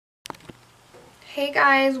Hey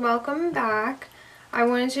guys, welcome back. I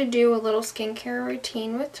wanted to do a little skincare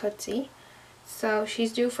routine with Tootsie. So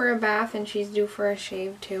she's due for a bath and she's due for a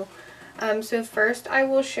shave too. So first I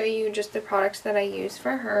will show you just the products that I use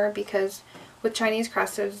for her because with Chinese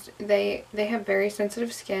Cresteds, they have very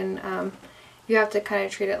sensitive skin. You have to kind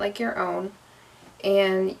of treat it like your own.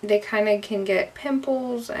 And they kind of can get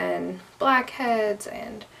pimples and blackheads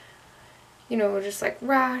and just like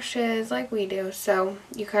rashes like we do. So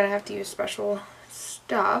you kind of have to use special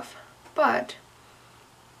stuff, but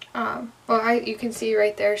you can see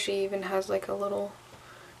right there she even has like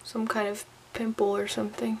some kind of pimple or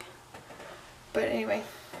something. But anyway,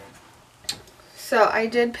 so I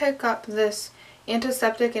did pick up this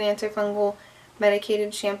antiseptic and antifungal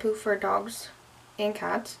medicated shampoo for dogs and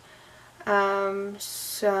cats.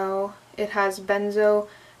 So it has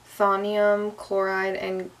benzothonium chloride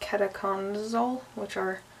and ketoconazole, which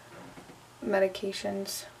are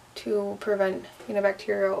medications to prevent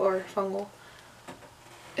bacterial or fungal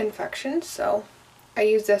infections. So I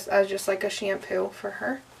use this as just like a shampoo for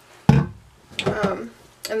her. And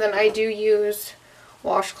then I do use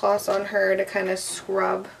washcloths on her to kind of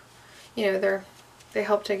scrub. They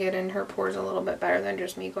help to get in her pores a little bit better than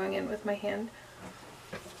just me going in with my hand.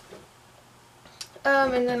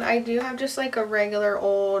 And then I do have just like a regular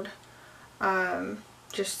old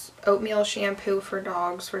just oatmeal shampoo for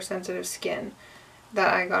dogs for sensitive skin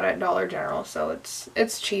that I got at Dollar General. So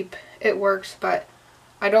it's cheap, it works, but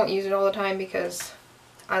I don't use it all the time because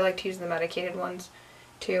I like to use the medicated ones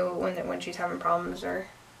too when she's having problems or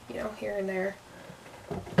here and there.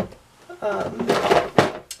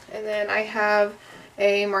 And then I have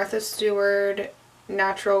a Martha Stewart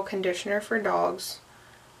natural conditioner for dogs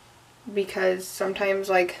because sometimes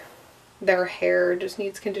like their hair just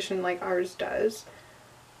needs conditioning like ours does.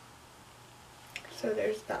 So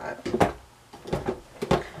there's that.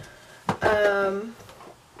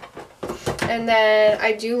 And then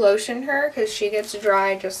I do lotion her because she gets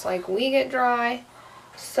dry just like we get dry.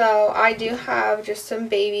 So I do have just some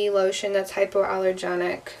baby lotion that's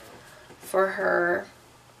hypoallergenic for her.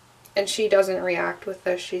 And she doesn't react with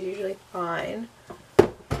this. She's usually fine.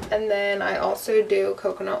 And then I also do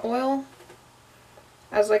coconut oil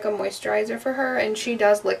as like a moisturizer for her. And she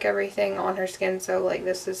does lick everything on her skin. So like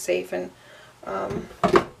this is safe and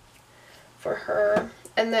for her.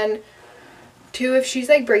 And then too, if she's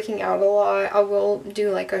like breaking out a lot, I will do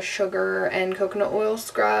like a sugar and coconut oil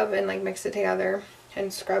scrub and like mix it together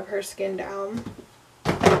and scrub her skin down.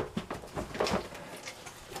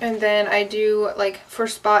 And then I do like for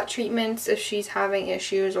spot treatments if she's having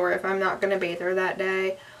issues or if I'm not going to bathe her that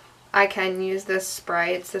day, I can use this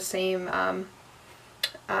spray. It's the same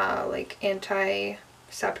like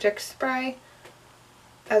antiseptic spray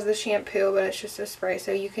as the shampoo, but it's just a spray.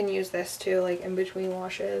 So you can use this too, like in between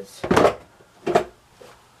washes.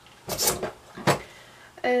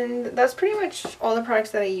 And that's pretty much all the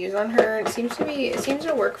products that I use on her. It seems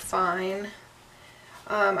to work fine.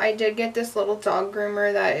 I did get this little dog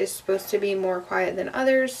groomer that is supposed to be more quiet than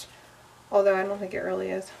others, although I don't think it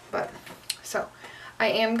really is. But so I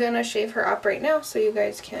am gonna shave her up right now so you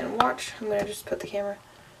guys can watch. I'm gonna just put the camera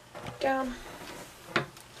down.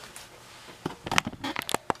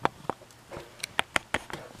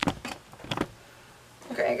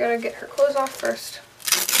 Okay, I gotta get her clothes off first,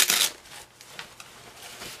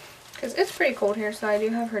 because it's pretty cold here, so I do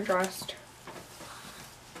have her dressed.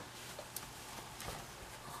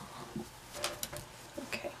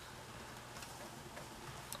 Okay.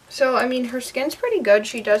 So, I mean, her skin's pretty good.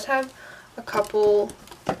 She does have a couple,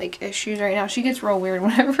 like, issues right now. She gets real weird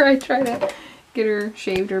whenever I try to get her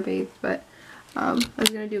shaved or bathed, but I was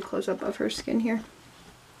going to do a close-up of her skin here.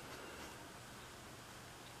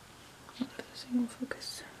 Single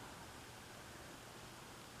focus.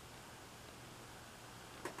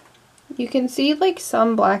 You can see like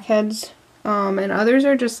some blackheads, and others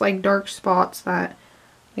are just like dark spots that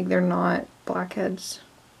like they're not blackheads.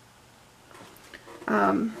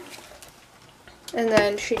 And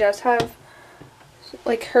then she does have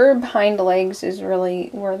like her hind legs is really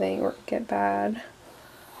where they get bad.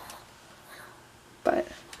 But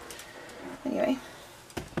anyway,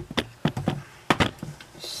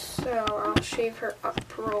 so I'll shave her up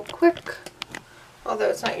real quick, although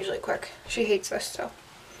it's not usually quick. She hates this, so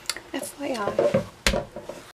FYI.